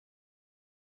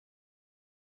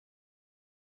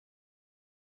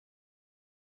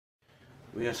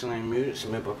Real Slang Music,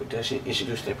 Smith Bar Production,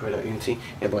 introduce that product NT.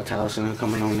 That boy Tyler Slang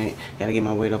coming on that. Gotta get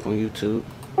my weight up on YouTube.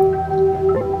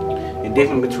 The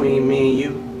difference between me and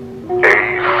you,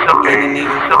 any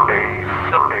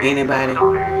nigga, anybody,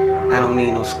 I don't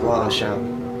need no squad shout.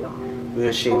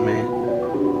 Real shit, man.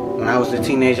 When I was a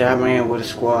teenager, I ran with a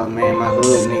squad, man. My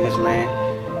hood niggas, man.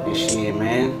 And shit,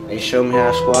 man. They showed me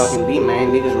how a squad can be,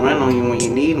 man. Niggas run on you when you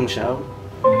need them, shout.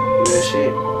 Real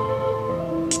shit.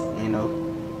 You know.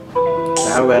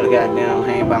 I'd rather goddamn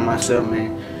hang by myself,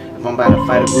 man. If I'm about to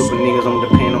fight a group of niggas, I'm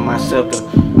depending on myself to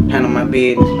handle my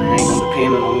business, man. I ain't gonna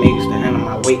depend on no niggas to handle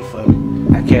my weight for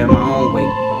me. I carry my own weight.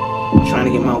 I'm trying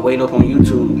to get my weight up on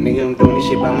YouTube. Nigga, I'm doing this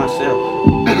shit by myself.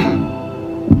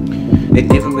 The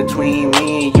difference between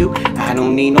me and you, I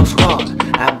don't need no squad.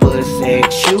 I bust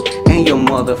at you and your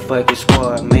motherfucking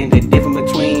squad, man. The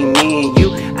difference between me and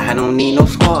you, I don't need no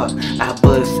squad. I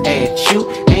bust at you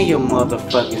and your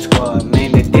motherfucking squad,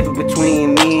 man. The difference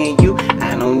between me and you,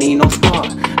 I don't need no squad.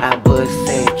 I bust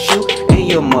at you and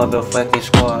your motherfucking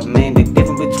squad, man. The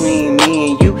difference between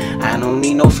me and you, I don't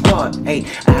need no squad. Hey,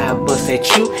 I bust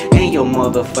at you and your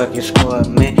motherfucking squad,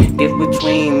 man. Difference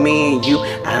between me and you,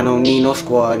 I don't need no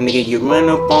squad. Nigga, you run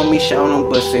up on me, shout I'm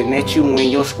bustin' at you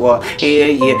and your squad. Hell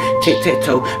yeah,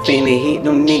 tic-tac-toe, finna hit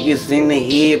them niggas in the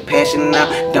head, passing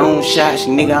out dome shots.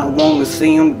 Nigga, I wanna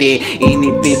see them dead.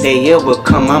 Any bitch they ever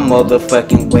come my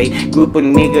motherfucking way. Group of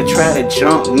niggas try to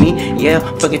jump me, yeah,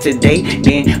 fuck it today.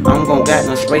 Then I'm gon' got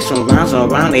them spray some rounds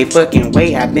around they fucking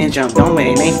way. I been jumped on, but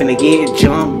it ain't finna get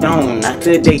jumped on. Not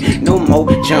today, no more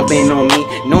jumping on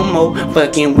me, no more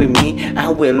fucking with me. I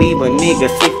will leave a nigga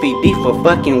 6 feet deep for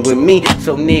fucking with me.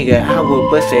 So nigga, I will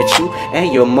bust at you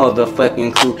and your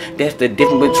motherfucking crew. That's the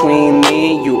difference between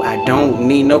me and you. I don't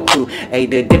need no crew. Hey,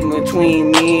 the difference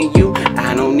between me and you,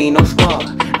 I don't need no squad.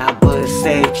 I bust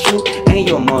at you and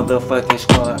your motherfucking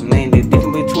squad, man. The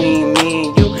difference between me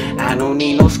and you, I don't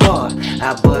need no squad.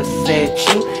 I bust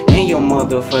at you and your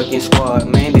motherfucking squad,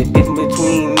 man. The difference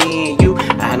between me and you,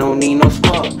 I don't need no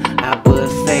squad. I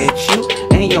bust at you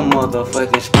and your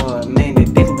motherfucking squad, man. The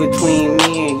difference between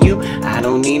me and you, I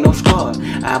don't need no squad.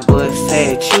 I bust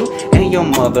at you and your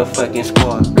motherfucking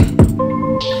squad.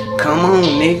 Come on,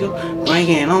 nigga, bring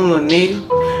it on, little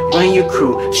nigga. Bring your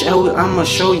crew, I'ma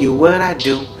show you what I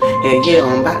do. Yeah,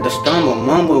 I'm about to stumble,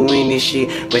 mumble in this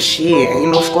shit. But shit,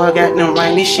 ain't no squad got them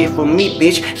writing this shit for me,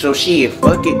 bitch. So shit,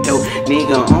 fuck it though.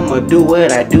 Nigga, I'ma do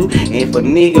what I do. If a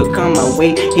nigga come my way,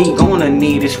 he gonna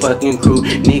need his fucking crew.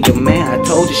 Nigga, man, I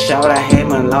told you, shout, I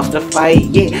haven't lost a fight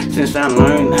yet. Since I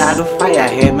learned how to fight, I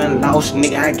haven't lost,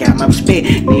 nigga, I got my respect.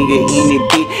 Nigga, any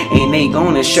bitch, and they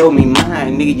gonna show me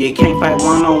mine. Nigga, you can't fight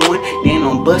one-on-one, then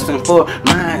I'm busting for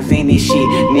mines in this shit.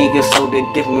 Nigga, so the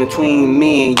difference between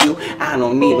me and you, I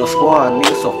don't need no squad,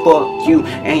 nigga, so fuck you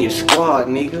and your squad,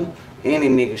 nigga. Any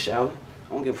nigga, shout.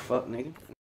 I don't give a fuck, nigga.